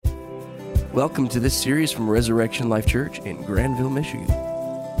Welcome to this series from Resurrection Life Church in Granville, Michigan.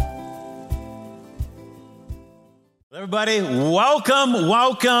 Everybody,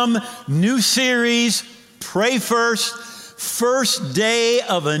 welcome. New series, Pray First day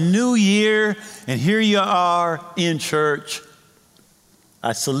of a new year. And here you are in church.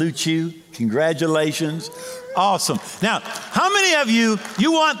 I salute you. Congratulations. Awesome. Now, how many of you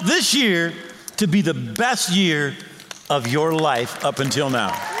want this year to be the best year of your life up until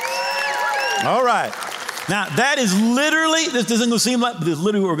now? All right. Now, that is literally, this doesn't seem like, but this is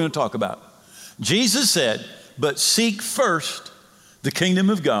literally what we're going to talk about. Jesus said, but seek first the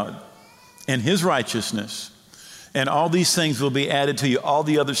kingdom of God and his righteousness, and all these things will be added to you. All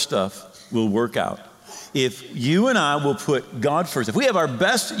the other stuff will work out. If you and I will put God first, if we have our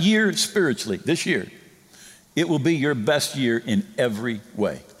best year spiritually this year, it will be your best year in every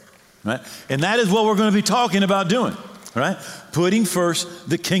way, right? And that is what we're going to be talking about doing, right? Putting first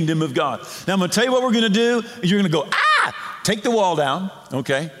the kingdom of God. Now, I'm going to tell you what we're going to do. You're going to go, take the wall down,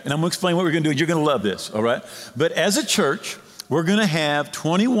 okay? And I'm going to explain what we're going to do. You're going to love this, all right? But as a church, we're going to have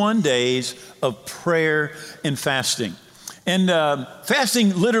 21 days of prayer and fasting. And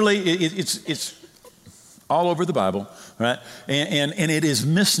fasting, literally, it's all over the Bible, right? And it is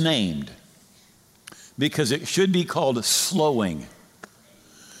misnamed because it should be called slowing.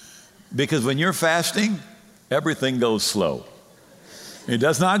 Because when you're fasting, everything goes slow. It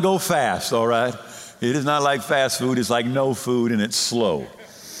does not go fast, all right? It is not like fast food. It's like no food, and it's slow,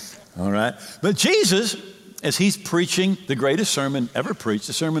 all right? But Jesus, as he's preaching the greatest sermon ever preached,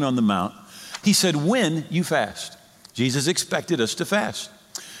 the Sermon on the Mount, he said, when you fast. Jesus expected us to fast.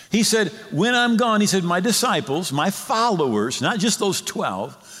 He said, when I'm gone, he said, my disciples, my followers, not just those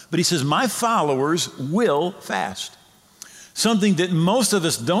 12, but he says, my followers will fast. Something that most of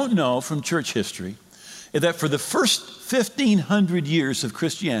us don't know from church history is that for the first 1,500 years of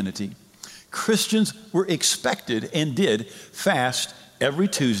Christianity, Christians were expected and did fast every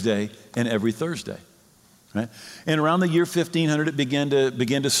Tuesday and every Thursday. Right? And around the year 1500, it began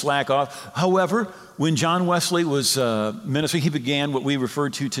to slack off. However, when John Wesley was ministering, he began what we refer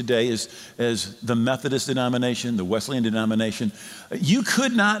to today as the Methodist denomination, the Wesleyan denomination. You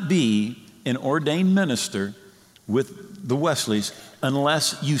could not be an ordained minister with the Wesleys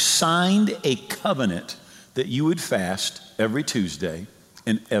unless you signed a covenant that you would fast every Tuesday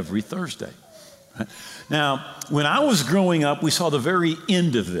and every Thursday. Right? Now, when I was growing up, we saw the very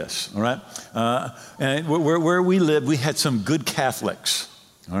end of this, all right? And where we lived, we had some good Catholics,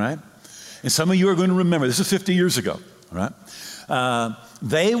 all right? And some of you are going to remember, this is 50 years ago, all right?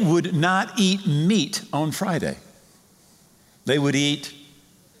 They would not eat meat on Friday. They would eat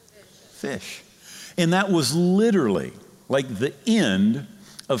fish. And that was literally like the end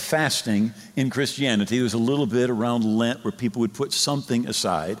of fasting in Christianity. There was a little bit around Lent where people would put something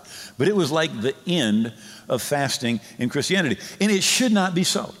aside, but it was like the end of fasting in Christianity. And it should not be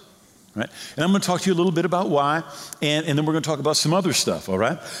so, right? And I'm going to talk to you a little bit about why, and then we're going to talk about some other stuff, all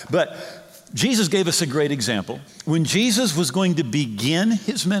right? But Jesus gave us a great example. When Jesus was going to begin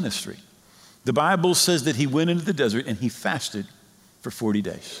his ministry, the Bible says that he went into the desert and he fasted for 40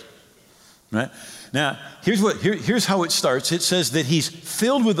 days. Right? Now, here's how it starts. It says that he's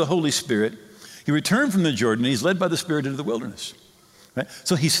filled with the Holy Spirit. He returned from the Jordan, and he's led by the Spirit into the wilderness. Right?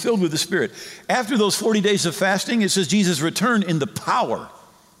 So he's filled with the Spirit. After those 40 days of fasting, it says Jesus returned in the power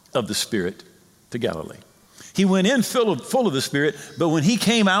of the Spirit to Galilee. He went in full of the Spirit, but when he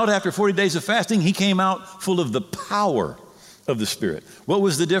came out after 40 days of fasting, he came out full of the power of the Spirit. What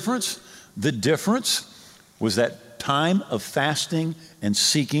was the difference? The difference was that time of fasting and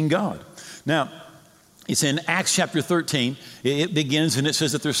seeking God. Now, it's in Acts chapter 13. It begins and it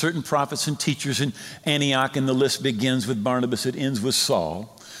says that there are certain prophets and teachers in Antioch, and the list begins with Barnabas. It ends with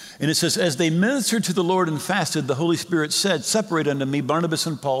Saul. And it says, as they ministered to the Lord and fasted, the Holy Spirit said, separate unto me Barnabas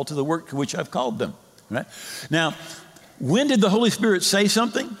and Paul to the work to which I've called them. Right? Now, when did the Holy Spirit say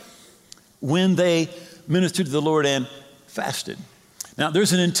something? When they ministered to the Lord and fasted. Now,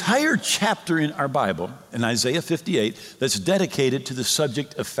 there's an entire chapter in our Bible, in Isaiah 58, that's dedicated to the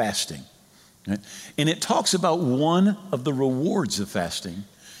subject of fasting. Right? And it talks about one of the rewards of fasting. And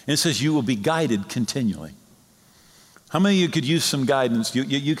it says you will be guided continually. How many of you could use some guidance?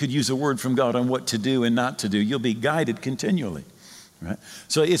 You could use a word from God on what to do and not to do. You'll be guided continually. Right?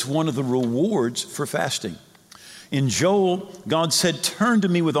 So it's one of the rewards for fasting. In Joel, God said, turn to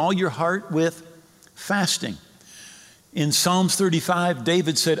me with all your heart with fasting. In Psalms 35,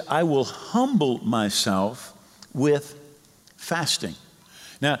 David said, I will humble myself with fasting.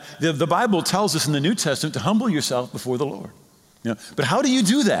 Now, the Bible tells us in the New Testament to humble yourself before the Lord. You know, but how do you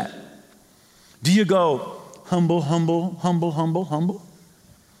do that? Do you go humble, humble, humble, humble, humble?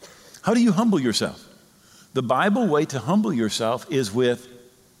 How do you humble yourself? The Bible way to humble yourself is with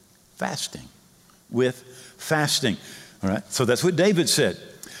fasting. With fasting. All right? So that's what David said.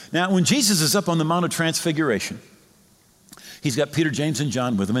 Now, when Jesus is up on the Mount of Transfiguration, he's got Peter, James, and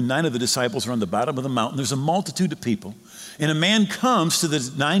John with him, and 9 of the disciples are on the bottom of the mountain. There's a multitude of people. And a man comes to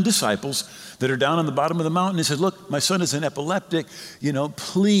the 9 disciples that are down on the bottom of the mountain and says, look, my son is an epileptic.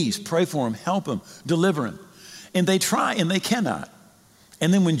 Please pray for him, help him, deliver him. And they try, and they cannot.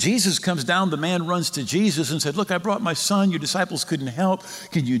 And then when Jesus comes down, the man runs to Jesus and said, look, I brought my son. Your disciples couldn't help.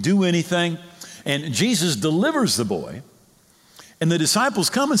 Can you do anything? And Jesus delivers the boy. And the disciples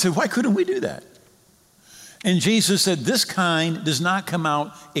come and say, why couldn't we do that? And Jesus said, this kind does not come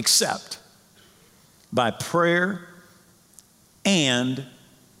out except by prayer and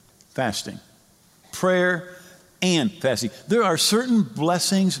fasting. Prayer and fasting. There are certain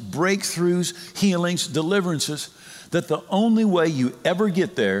blessings, breakthroughs, healings, deliverances that the only way you ever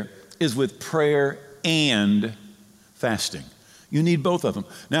get there is with prayer and fasting. You need both of them.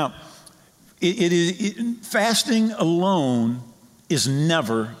 Now, fasting alone is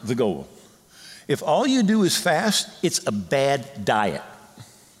never the goal. If all you do is fast, it's a bad diet.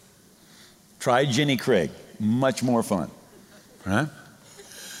 Try Jenny Craig, much more fun, right?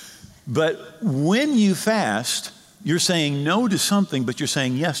 But when you fast, you're saying no to something, but you're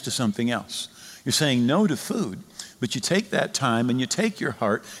saying yes to something else. You're saying no to food, but you take that time and you take your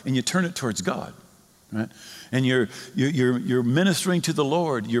heart and you turn it towards God, right? And you're ministering to the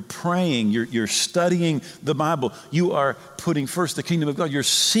Lord. You're praying. You're studying the Bible. You are putting first the kingdom of God. You're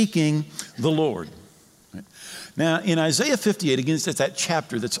seeking the Lord. Right? Now, in Isaiah 58, again, it's that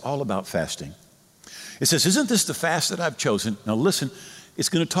chapter that's all about fasting. It says, isn't this the fast that I've chosen? Now listen, it's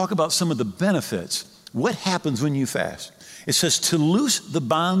going to talk about some of the benefits. What happens when you fast? It says to loose the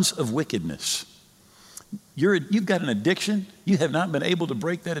bonds of wickedness. You've got an addiction. You have not been able to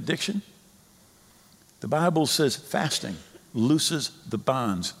break that addiction. The Bible says fasting looses the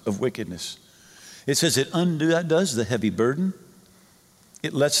bonds of wickedness. It says it undoes the heavy burden.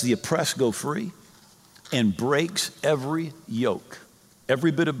 It lets the oppressed go free and breaks every yoke, every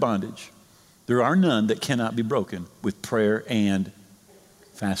bit of bondage. There are none that cannot be broken with prayer and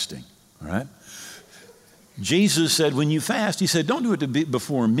fasting, all right? Jesus said when you fast, he said, don't do it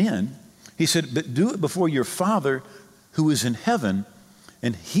before men. He said, but do it before your Father who is in heaven,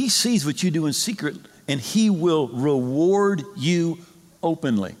 and he sees what you do in secret, and he will reward you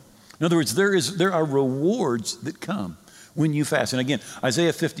openly. In other words, there are rewards that come when you fast. And again,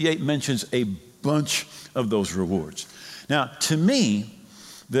 Isaiah 58 mentions a bunch of those rewards. Now, to me,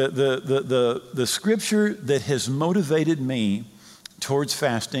 the scripture that has motivated me towards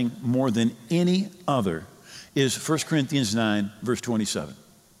fasting more than any other is 1 Corinthians 9, verse 27.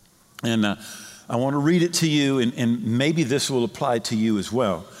 And I want to read it to you, and maybe this will apply to you as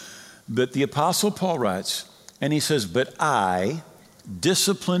well. But the Apostle Paul writes, and he says, but I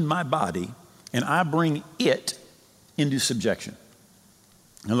discipline my body, and I bring it into subjection.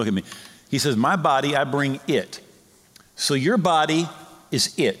 Now look at me. He says, my body, I bring it. So your body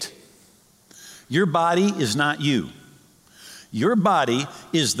is it. Your body is not you. Your body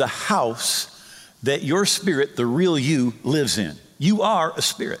is the house that your spirit, the real you, lives in. You are a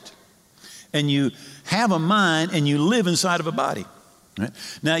spirit. And you have a mind and you live inside of a body. Right?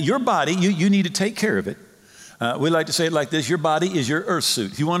 Now, your body, you need to take care of it. We like to say it like this. Your body is your earth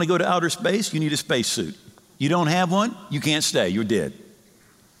suit. If you want to go to outer space, you need a space suit. You don't have one, you can't stay. You're dead.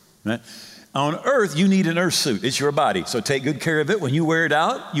 Right? On earth, you need an earth suit. It's your body. So take good care of it. When you wear it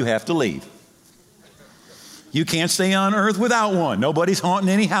out, you have to leave. You can't stay on earth without one. Nobody's haunting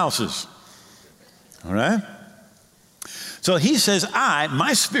any houses. All right? So he says,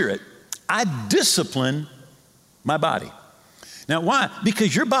 my spirit, I discipline my body. Now, why?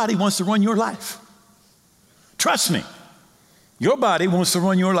 Because your body wants to run your life. Trust me. Your body wants to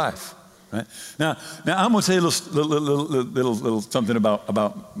run your life. Right? Now I'm going to say a little something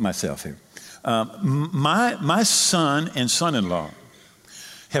about myself here. My son and son-in-law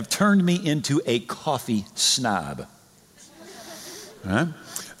have turned me into a coffee snob. Right?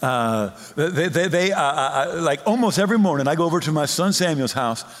 Like almost every morning, I go over to my son Samuel's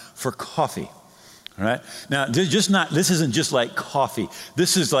house for coffee. All right. Now, this isn't just like coffee.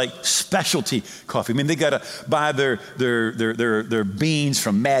 This is like specialty coffee. I mean, they got to buy their beans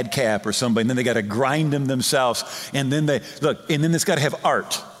from Madcap or somebody, and then they got to grind them themselves. And then and then it's got to have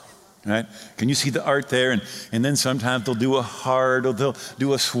art. Right? Can you see the art there? And then sometimes they'll do a heart, or they'll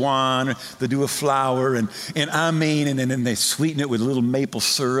do a swan, or they'll do a flower, and then they sweeten it with a little maple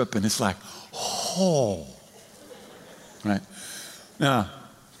syrup, and it's like, oh. Right? Now,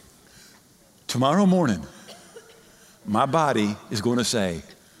 tomorrow morning, my body is going to say,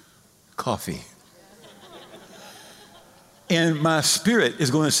 coffee. And my spirit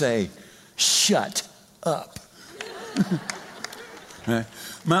is going to say, shut up. Right?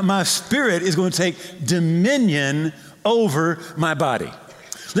 My spirit is going to take dominion over my body.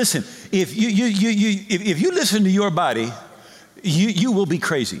 Listen, if you listen to your body, you will be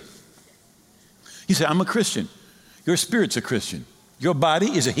crazy. You say, I'm a Christian. Your spirit's a Christian. Your body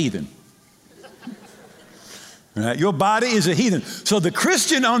is a heathen. Right? Your body is a heathen. So the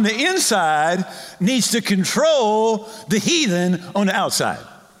Christian on the inside needs to control the heathen on the outside.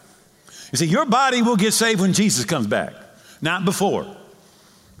 You see, your body will get saved when Jesus comes back, not before. All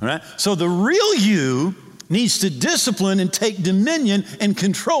right? So the real you needs to discipline and take dominion and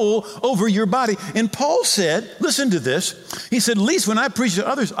control over your body. And Paul said, listen to this. He said, at least when I preach to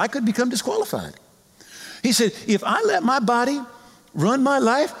others, I could become disqualified. He said, if I let my body run my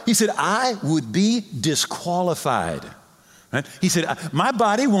life, he said, I would be disqualified. Right? He said, my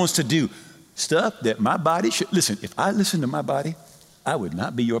body wants to do stuff that my body should. Listen, if I listened to my body, I would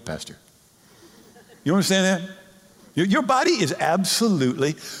not be your pastor. You understand that? Your body is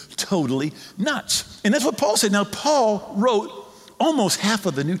absolutely, totally nuts. And that's what Paul said. Now, Paul wrote almost half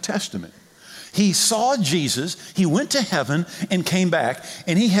of the New Testament. He saw Jesus, he went to heaven and came back,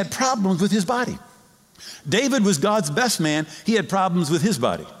 and he had problems with his body. David was God's best man. He had problems with his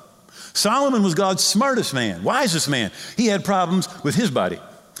body. Solomon was God's smartest man, wisest man. He had problems with his body.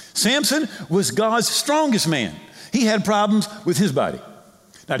 Samson was God's strongest man. He had problems with his body.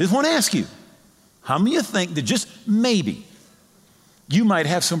 Now, I just want to ask you, how many of you think that just maybe you might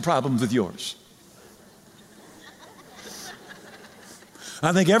have some problems with yours?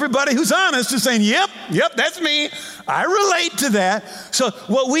 I think everybody who's honest is saying, yep, that's me. I relate to that. So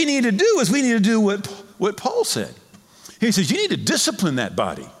what we need to do is we need to do what Paul said. He says, you need to discipline that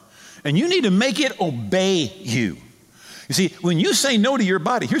body, and you need to make it obey you. You see, when you say no to your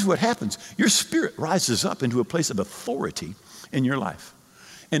body, here's what happens. Your spirit rises up into a place of authority in your life.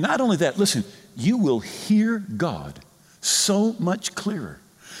 And not only that, listen, you will hear God so much clearer.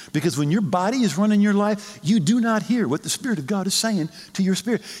 Because when your body is running your life, you do not hear what the Spirit of God is saying to your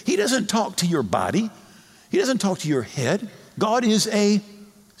spirit. He doesn't talk to your body. He doesn't talk to your head. God is a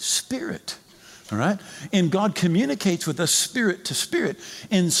spirit, all right? And God communicates with us spirit to spirit.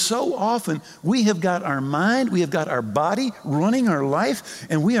 And so often we have got our mind, we have got our body running our life,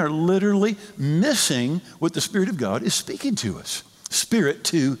 and we are literally missing what the Spirit of God is speaking to us. Spirit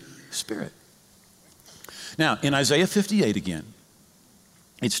to spirit. Now, in Isaiah 58 again,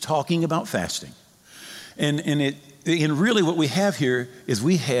 it's talking about fasting. And really what we have here is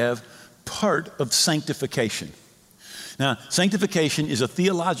we have part of sanctification. Now, sanctification is a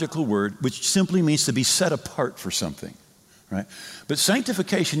theological word which simply means to be set apart for something, right? But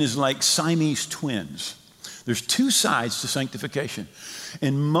sanctification is like Siamese twins. There's two sides to sanctification.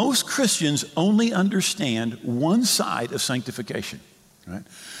 And most Christians only understand one side of sanctification, right?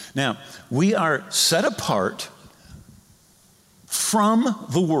 Now, we are set apart from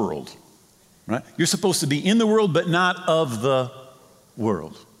the world, right? You're supposed to be in the world, but not of the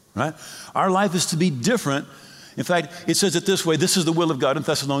world, right? Our life is to be different. In fact, it says it this way. This is the will of God in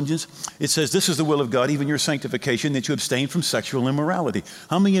Thessalonians. It says, this is the will of God, even your sanctification, that you abstain from sexual immorality.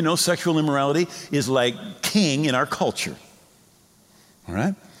 How many of you know sexual immorality is like king in our culture? All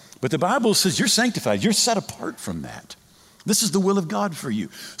right? But the Bible says you're sanctified. You're set apart from that. This is the will of God for you.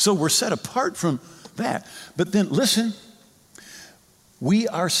 So we're set apart from that. But then listen, we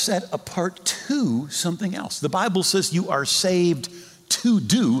are set apart to something else. The Bible says you are saved to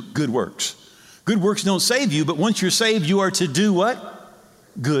do good works. Good works don't save you, but once you're saved, you are to do what?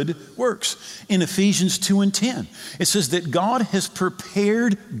 Good works. In Ephesians 2:10, it says that God has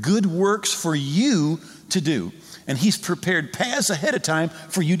prepared good works for you to do, and He's prepared paths ahead of time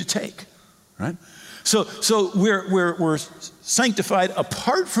for you to take, right? So we're sanctified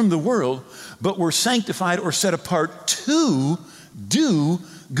apart from the world, but we're sanctified or set apart to do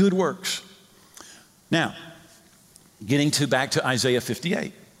good works. Now, getting back to Isaiah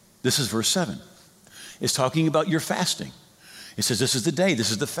 58, this is verse 7. It's talking about your fasting. It says, this is the day, this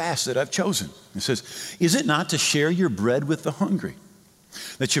is the fast that I've chosen. It says, is it not to share your bread with the hungry,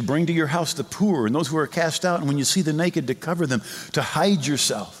 that you bring to your house the poor and those who are cast out, and when you see the naked, to cover them, to hide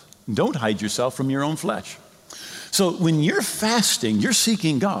yourself? Don't hide yourself from your own flesh. So when you're fasting, you're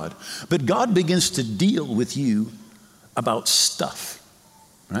seeking God, but God begins to deal with you about stuff,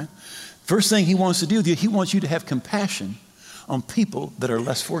 right? First thing He wants to do with you, He wants you to have compassion on people that are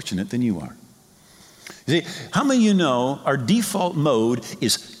less fortunate than you are. You see, how many of you know our default mode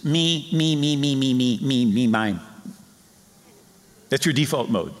is me, mine? That's your default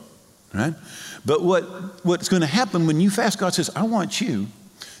mode, right? But what's going to happen when you fast, God says, I want you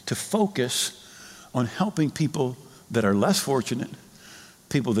to focus on helping people that are less fortunate,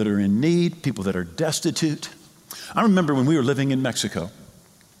 people that are in need, people that are destitute. I remember when we were living in Mexico,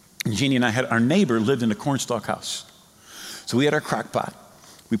 and Jeannie and I had, our neighbor lived in a cornstalk house. So we had our crock pot.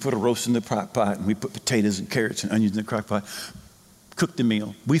 We put a roast in the crock pot, and we put potatoes and carrots and onions in the crock pot, cooked the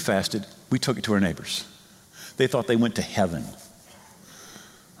meal. We fasted. We took it to our neighbors. They thought they went to heaven.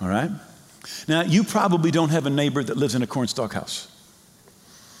 All right? Now, you probably don't have a neighbor that lives in a cornstalk house.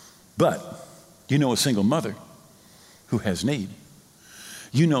 But you know a single mother who has need.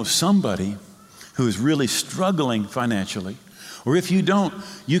 You know somebody who is really struggling financially. Or if you don't,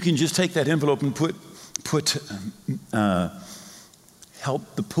 you can just take that envelope and put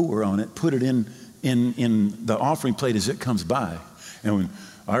help the poor on it, put it in the offering plate as it comes by. And when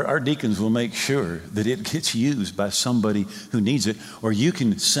our deacons will make sure that it gets used by somebody who needs it. Or you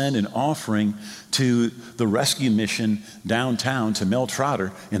can send an offering to the rescue mission downtown to Mel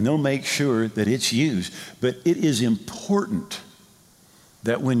Trotter, and they'll make sure that it's used. But it is important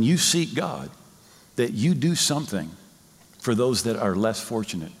that when you seek God, that you do something for those that are less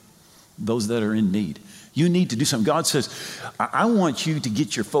fortunate, those that are in need. You need to do something. God says, I want you to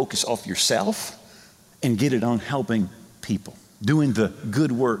get your focus off yourself and get it on helping people, doing the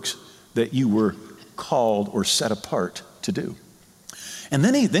good works that you were called or set apart to do. And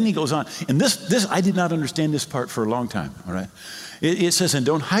then he goes on. And this I did not understand this part for a long time, all right? It says, and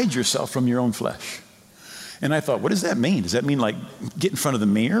don't hide yourself from your own flesh. And I thought, what does that mean? Does that mean like get in front of the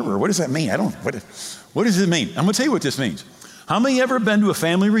mirror? Or what does that mean? What does it mean? I'm going to tell you what this means. How many ever been to a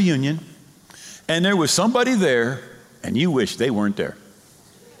family reunion and there was somebody there and you wish they weren't there?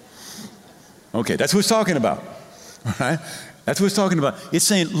 Okay, that's what it's talking about, all right? That's what it's talking about. It's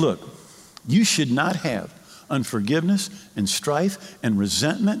saying, look, you should not have unforgiveness and strife and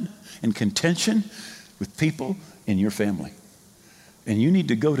resentment and contention with people in your family. And you need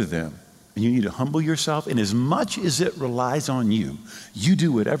to go to them and you need to humble yourself. And as much as it relies on you, you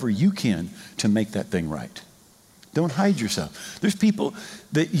do whatever you can to make that thing right. Don't hide yourself. There's people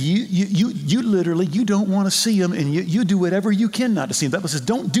that you literally, you don't want to see them, and you do whatever you can not to see them. The Bible says,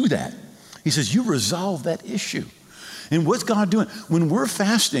 don't do that. He says, you resolve that issue. And what's God doing? When we're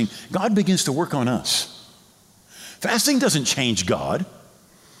fasting, God begins to work on us. Fasting doesn't change God.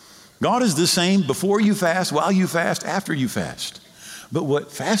 God is the same before you fast, while you fast, after you fast. But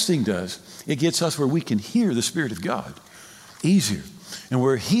what fasting does, it gets us where we can hear the Spirit of God easier, and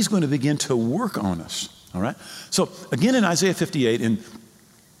where He's going to begin to work on us. All right? So again in Isaiah 58 and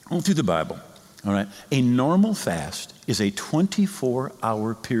all through the Bible, all right, a normal fast is a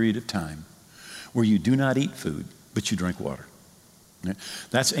 24-hour period of time where you do not eat food, but you drink water. Okay?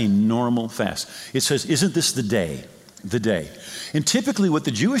 That's a normal fast. It says, isn't this the day? The day. And typically what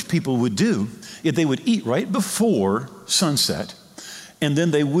the Jewish people would do is they would eat right before sunset, and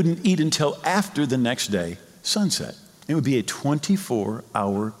then they wouldn't eat until after the next day, sunset. It would be a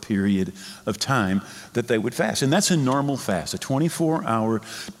 24-hour period of time that they would fast. And that's a normal fast, a 24-hour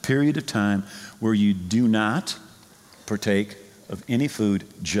period of time where you do not partake of any food,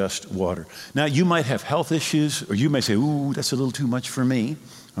 just water. Now, you might have health issues, or you may say, ooh, that's a little too much for me.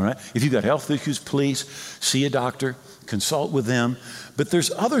 All right? If you've got health issues, please see a doctor, consult with them. But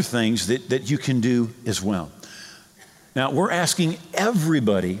there's other things that you can do as well. Now, we're asking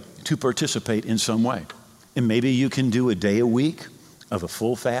everybody to participate in some way. And maybe you can do a day a week of a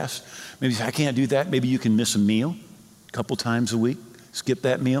full fast. Maybe you say, I can't do that. Maybe you can miss a meal a couple times a week. Skip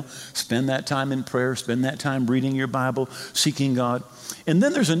that meal. Spend that time in prayer. Spend that time reading your Bible, seeking God. And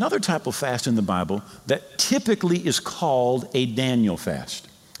then there's another type of fast in the Bible that typically is called a Daniel fast.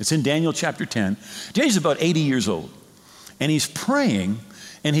 It's in Daniel chapter 10. Daniel's about 80 years old. And he's praying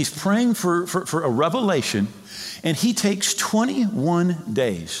for a revelation. And he takes 21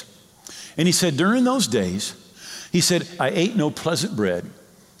 days. And he said, during those days, he said, I ate no pleasant bread.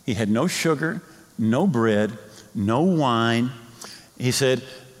 He had no sugar, no bread, no wine. He said,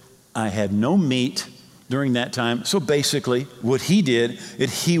 I had no meat during that time. So basically, what he did,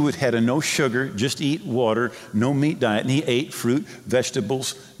 he had a no sugar, just eat water, no meat diet. And he ate fruit,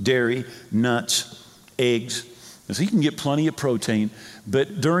 vegetables, dairy, nuts, eggs. So he can get plenty of protein.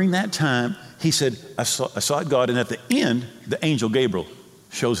 But during that time, he said, I sought God. And at the end, the angel Gabriel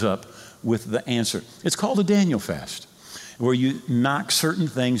shows up with the answer. It's called a Daniel fast, where you knock certain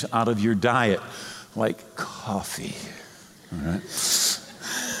things out of your diet, like coffee. All right.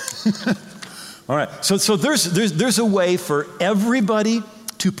 All right. So there's a way for everybody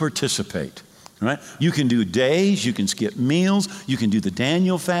to participate. All right. You can do days, you can skip meals, you can do the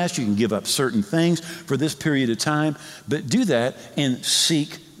Daniel fast, you can give up certain things for this period of time, but do that and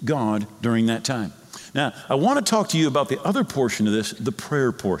seek God during that time. Now, I want to talk to you about the other portion of this, the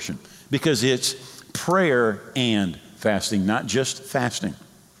prayer portion, because it's prayer and fasting, not just fasting.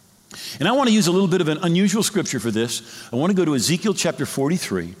 And I want to use a little bit of an unusual scripture for this. I want to go to Ezekiel chapter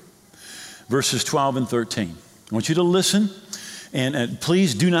 43, verses 12 and 13. I want you to listen, and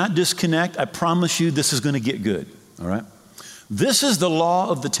please do not disconnect. I promise you this is going to get good, all right? This is the law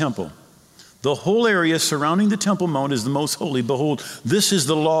of the temple. The whole area surrounding the Temple Mount is the most holy. Behold, this is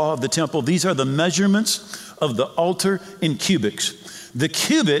the law of the temple. These are the measurements of the altar in cubits. The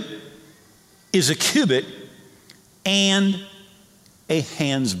cubit is a cubit and a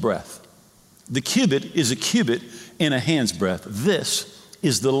hand's breadth. The cubit is a cubit and a hand's breadth. This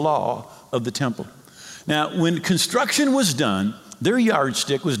is the law of the temple. Now, when construction was done, their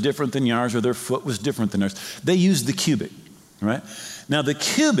yardstick was different than ours, or their foot was different than ours. They used the cubit, right? Now, the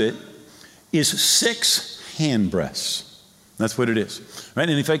cubit is 6 hand breadths. That's what it is, right?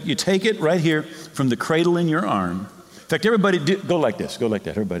 And in fact, you take it right here from the cradle in your arm. In fact, everybody go like this. Go like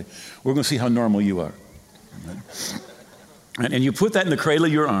that, everybody. We're going to see how normal you are. And you put that in the cradle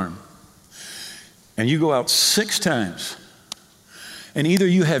of your arm, and you go out 6 times. And either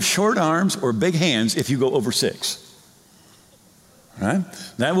you have short arms or big hands if you go over 6. Right?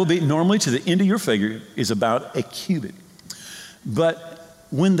 That will be normally to the end of your finger is about a cubit. But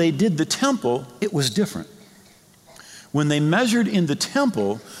when they did the temple, it was different. When they measured in the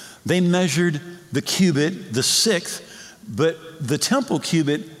temple, they measured the cubit, the 6th, but the temple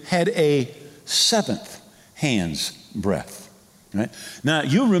cubit had a 7th hand's breadth. Right? Now,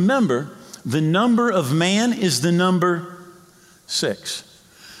 you remember, the number of man is the number 6.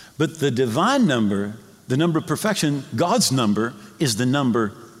 But the divine number, the number of perfection, God's number, is the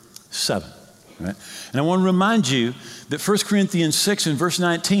number 7. Right? And I want to remind you that 1 Corinthians 6 and verse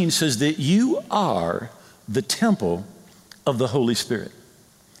 19 says that you are the temple of the Holy Spirit.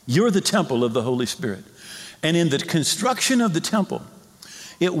 You're the temple of the Holy Spirit. And in the construction of the temple,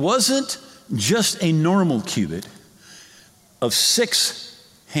 it wasn't just a normal cubit of 6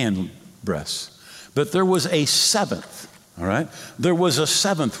 hand breadths, but there was a 7th, all right? There was a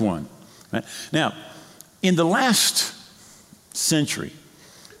 7th one. Right? Now, in the last century,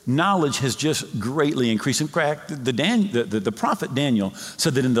 knowledge has just greatly increased. In fact, the prophet Daniel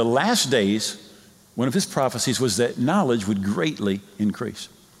said that in the last days, one of his prophecies was that knowledge would greatly increase.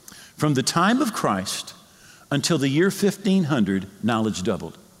 From the time of Christ until the year 1500, knowledge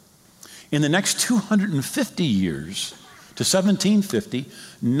doubled. In the next 250 years to 1750,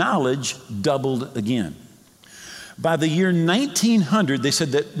 knowledge doubled again. By the year 1900, they said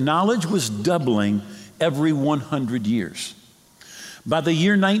that knowledge was doubling every 100 years. By the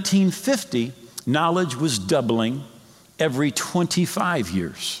year 1950, knowledge was doubling every 25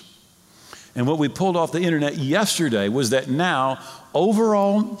 years. And what we pulled off the internet yesterday was that now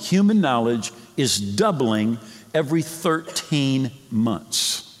overall human knowledge is doubling every 13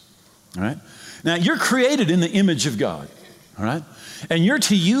 months. All right? Now, you're created in the image of God. All right? And you're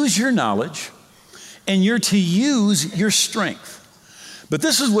to use your knowledge and you're to use your strength. But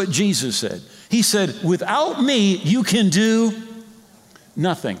this is what Jesus said. He said, without me, you can do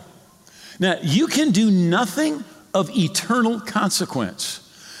nothing. Now, you can do nothing of eternal consequence.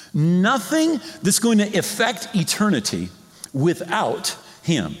 Nothing that's going to affect eternity without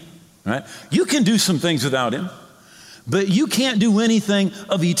him. Right? You can do some things without him, but you can't do anything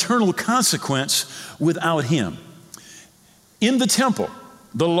of eternal consequence without him. In the temple,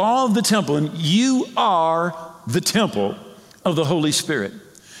 the law of the temple, and you are the temple of the Holy Spirit,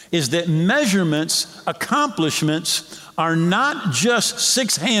 is that measurements, accomplishments are not just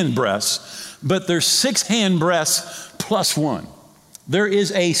 6 hand breadths, but they're 6 hand breadths plus 1. There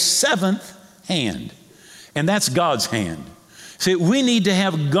is a 7th hand, and that's God's hand. See, we need to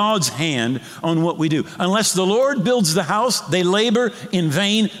have God's hand on what we do. Unless the Lord builds the house, they labor in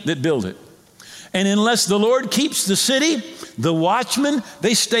vain that build it. And unless the Lord keeps the city, the watchmen,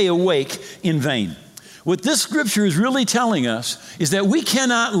 they stay awake in vain. What this scripture is really telling us is that we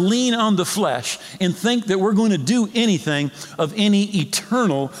cannot lean on the flesh and think that we're going to do anything of any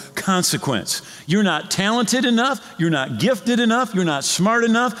eternal consequence. You're not talented enough, you're not gifted enough, you're not smart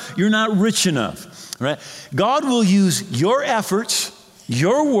enough, you're not rich enough, right? God will use your efforts,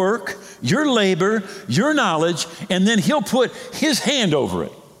 your work, your labor, your knowledge, and then he'll put his hand over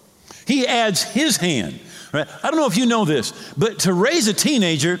it. He adds his hand. Right? I don't know if you know this, but to raise a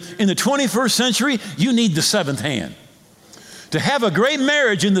teenager in the 21st century, you need the 7th hand. To have a great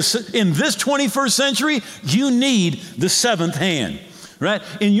marriage in this 21st century, you need the 7th hand. Right?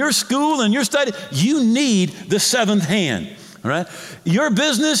 In your school and your study, you need the 7th hand. Right? Your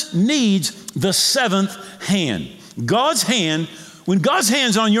business needs the 7th hand. God's hand, when God's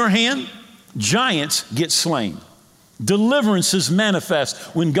hand's on your hand, giants get slain. Deliverances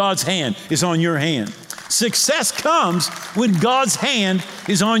manifest when God's hand is on your hand. Success comes when God's hand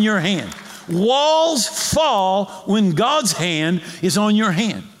is on your hand. Walls fall when God's hand is on your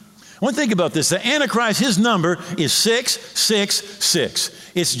hand. I want to think about this. The Antichrist, his number is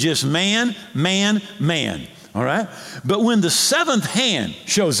 666. It's just man, man, man. All right? But when the seventh hand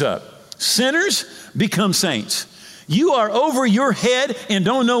shows up, sinners become saints. You are over your head and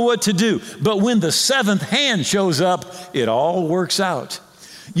don't know what to do. But when the seventh hand shows up, it all works out.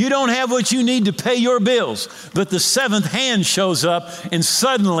 You don't have what you need to pay your bills, but the seventh hand shows up and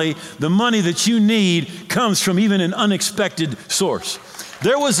suddenly the money that you need comes from even an unexpected source.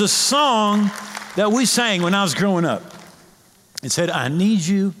 There was a song that we sang when I was growing up. It said, I need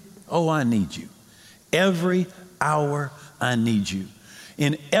you, oh, I need you. Every hour I need you.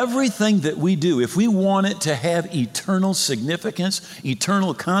 In everything that we do, if we want it to have eternal significance,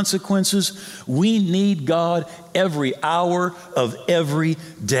 eternal consequences, we need God every hour of every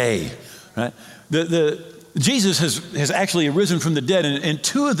day. Right? Jesus has actually arisen from the dead, and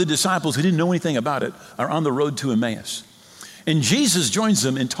two of the disciples who didn't know anything about it are on the road to Emmaus. And Jesus joins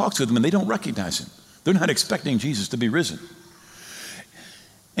them and talks with them, and they don't recognize him. They're not expecting Jesus to be risen.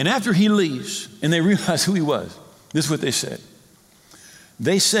 And after he leaves, and they realize who he was, this is what they said.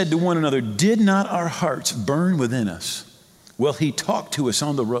 They said to one another, did not our hearts burn within us? Well, he talked to us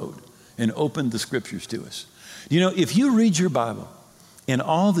on the road and opened the scriptures to us. You know, if you read your Bible and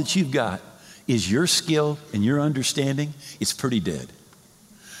all that you've got is your skill and your understanding, it's pretty dead.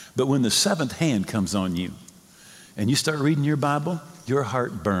 But when the seventh hand comes on you and you start reading your Bible, your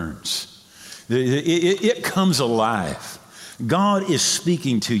heart burns. It comes alive. God is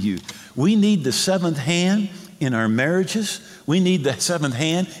speaking to you. We need the seventh hand in our marriages. We need the seventh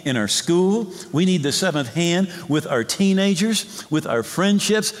hand in our school. We need the seventh hand with our teenagers, with our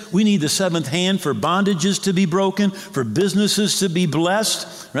friendships. We need the seventh hand for bondages to be broken, for businesses to be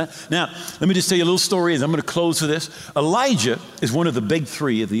blessed. Right? Now, let me just tell you a little story as I'm going to close with this. Elijah is one of the big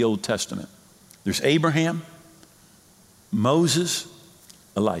three of the Old Testament. There's Abraham, Moses,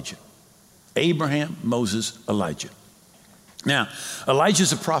 Elijah. Abraham, Moses, Elijah. Now,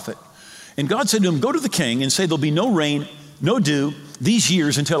 Elijah's a prophet. And God said to him, go to the king and say there'll be no rain, no dew these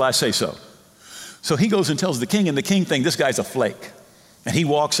years until I say so. So he goes and tells the king, and the king thinks this guy's a flake. And he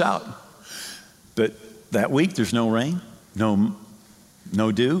walks out. But that week, there's no rain, no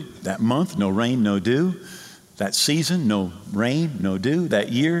dew. That month, no rain, no dew. That season, no rain, no dew.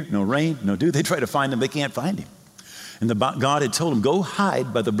 That year, no rain, no dew. They try to find him, they can't find him. And God had told him, go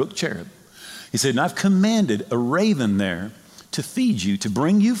hide by the brook Cherith. He said, and I've commanded a raven there to feed you, to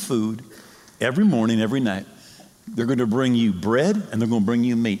bring you food every morning, every night. They're going to bring you bread and they're going to bring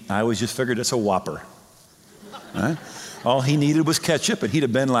you meat. I always just figured it's a Whopper. Right? All he needed was ketchup and he'd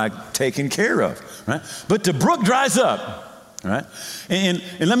have been like taken care of. Right? But the brook dries up. Right? And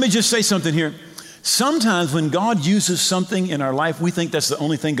let me just say something here. Sometimes when God uses something in our life, we think that's the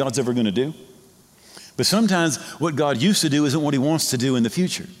only thing God's ever going to do. But sometimes what God used to do isn't what he wants to do in the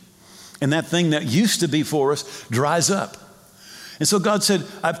future. And that thing that used to be for us dries up. And so God said,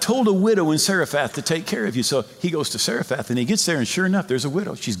 I've told a widow in Zarephath to take care of you. So he goes to Zarephath and he gets there and sure enough, there's a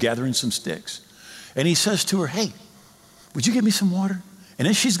widow. She's gathering some sticks. And he says to her, hey, would you give me some water? And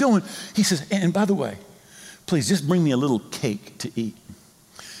as she's going, he says, and by the way, please just bring me a little cake to eat.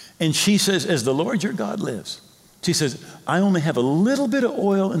 And she says, as the Lord your God lives, she says, I only have a little bit of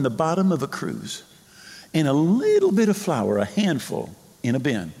oil in the bottom of a cruse and a little bit of flour, a handful in a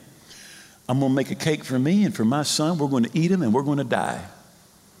bin. I'm going to make a cake for me and for my son. We're going to eat them and we're going to die.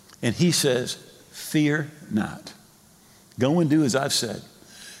 And he says, fear not. Go and do as I've said,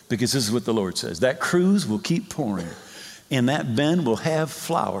 because this is what the Lord says. That cruse will keep pouring and that bin will have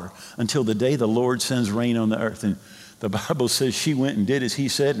flour until the day the Lord sends rain on the earth. And the Bible says she went and did as he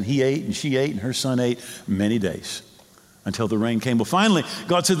said, and he ate and she ate and her son ate many days until the rain came. Well, finally,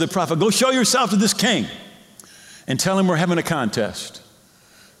 God said to the prophet, go show yourself to this king and tell him we're having a contest.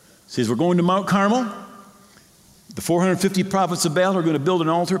 He says, we're going to Mount Carmel. The 450 prophets of Baal are going to build an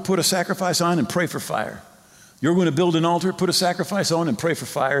altar, put a sacrifice on, and pray for fire. You're going to build an altar, put a sacrifice on, and pray for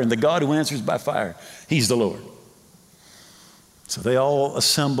fire. And the God who answers by fire, he's the Lord. So they all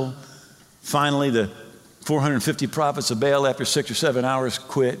assemble. Finally, the 450 prophets of Baal, after 6 or 7 hours,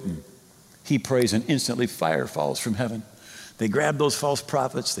 quit. And he prays, and instantly fire falls from heaven. They grab those false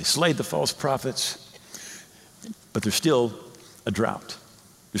prophets. They slay the false prophets. But there's still a drought.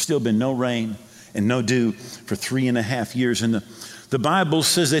 There's still been no rain and no dew for 3.5 years. And the Bible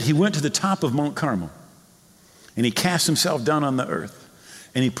says that he went to the top of Mount Carmel and he cast himself down on the earth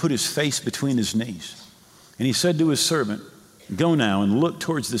and he put his face between his knees. And he said to his servant, Go now and look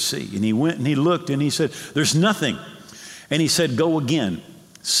towards the sea. And he went and he looked and he said, there's nothing. And he said, go again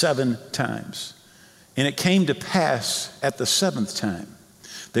 7 times. And it came to pass at the 7th time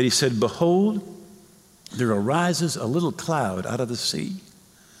that he said, behold, there arises a little cloud out of the sea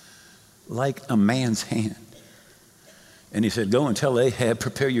like a man's hand. And he said, go and tell Ahab,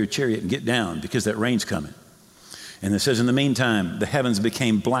 prepare your chariot and get down because that rain's coming. And it says, in the meantime, the heavens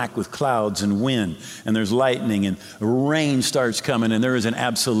became black with clouds and wind, and there's lightning, and rain starts coming, and there is an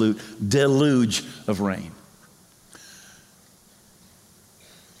absolute deluge of rain.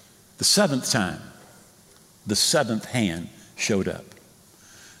 The 7th time, the 7th hand showed up.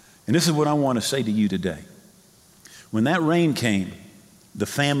 And this is what I want to say to you today. When that rain came, the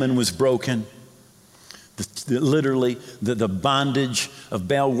famine was broken. Literally, the bondage of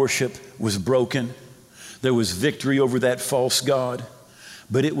Baal worship was broken. There was victory over that false god,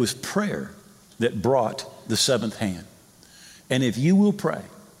 but it was prayer that brought the 7th hand. And if you will pray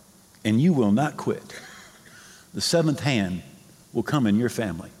and you will not quit, the 7th hand will come in your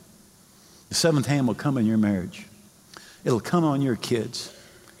family. The 7th hand will come in your marriage. It'll come on your kids.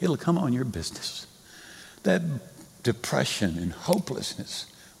 It'll come on your business. That depression and hopelessness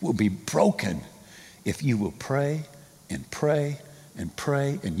will be broken if you will pray and pray and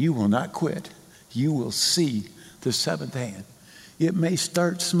pray and you will not quit. You will see the 7th hand. It may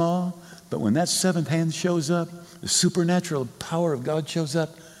start small, but when that 7th hand shows up, the supernatural power of God shows up,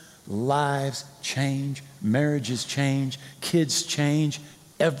 lives change, marriages change, kids change,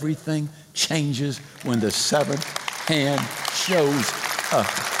 everything changes when the 7th hand shows up.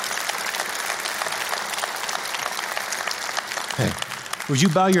 Hey, would you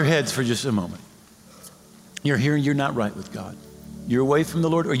bow your heads for just a moment? You're here and you're not right with God. You're away from the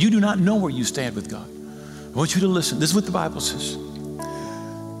Lord, or you do not know where you stand with God. I want you to listen. This is what the Bible says.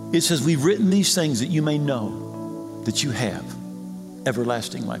 It says, we've written these things that you may know that you have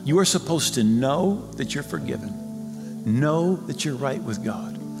everlasting life. You are supposed to know that you're forgiven. Know that you're right with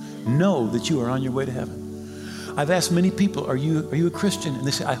God. Know that you are on your way to heaven. I've asked many people, are you a Christian? And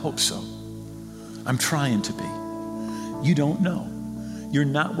they say, I hope so. I'm trying to be. You don't know. You're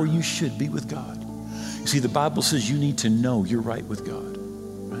not where you should be with God. You see, the Bible says you need to know you're right with God.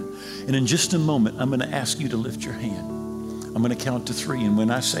 Right? And in just a moment, I'm going to ask you to lift your hand. I'm going to count to 3. And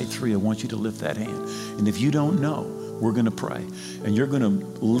when I say 3, I want you to lift that hand. And if you don't know, we're going to pray. And you're going to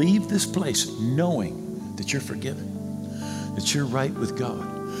leave this place knowing that you're forgiven, that you're right with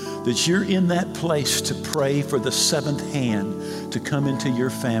God, that you're in that place to pray for the 7th hand to come into your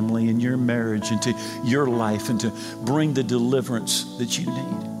family and your marriage, into your life, and to bring the deliverance that you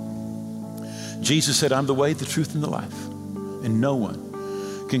need. Jesus said, I'm the way, the truth, and the life. And no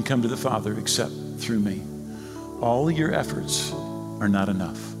one can come to the Father except through me. All of your efforts are not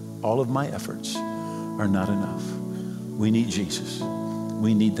enough. All of my efforts are not enough. We need Jesus.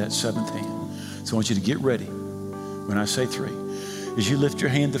 We need that 7th hand. So I want you to get ready when I say 3. As you lift your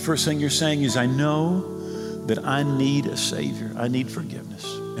hand, the first thing you're saying is, I know that I need a Savior. I need forgiveness.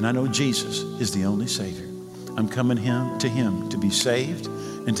 And I know Jesus is the only Savior. I'm coming to Him to be saved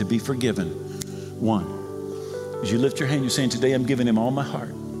and to be forgiven. 1, as you lift your hand, you're saying, today I'm giving Him all my heart,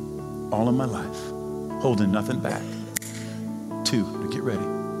 all of my life, holding nothing back. 2, to get ready.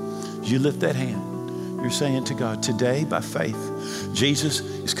 As you lift that hand, you're saying to God, today by faith, Jesus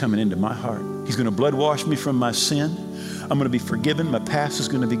is coming into my heart. He's going to blood wash me from my sin. I'm going to be forgiven. My past is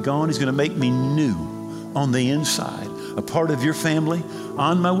going to be gone. He's going to make me new on the inside, a part of your family,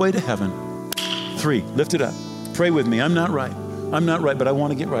 on my way to heaven. 3, lift it up. Pray with me. I'm not right, but I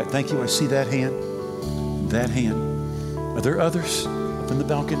want to get right. Thank you. I see that hand. That hand. Are there others up in the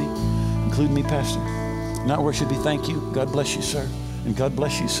balcony, including me, Pastor? Not where it should be. Thank you. God bless you, sir. And God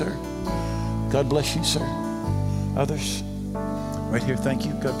bless you, sir. God bless you, sir. Others? Right here. Thank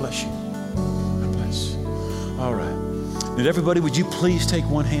you. God bless you. God bless. All right. And everybody, would you please take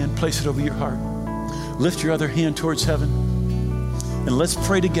one hand, place it over your heart. Lift your other hand towards heaven. And let's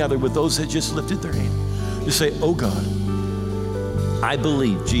pray together with those that just lifted their hand. Just say, oh God, I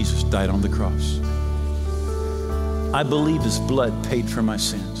believe Jesus died on the cross. I believe His blood paid for my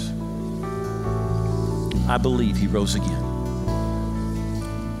sins. I believe He rose again.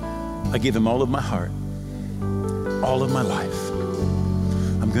 I give Him all of my heart, all of my life.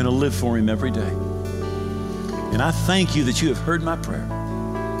 I'm going to live for Him every day. And I thank you that you have heard my prayer,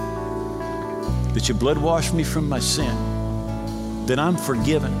 that your blood washed me from my sin, that I'm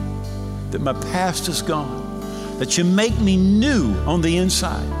forgiven, that my past is gone, that you make me new on the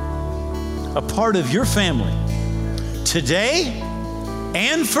inside, a part of your family, today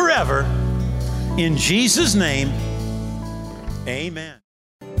and forever. In Jesus' name, amen.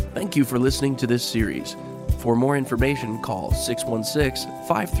 Thank you for listening to this series. For more information, call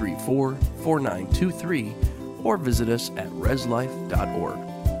 616-534-4923 or visit us at reslife.org.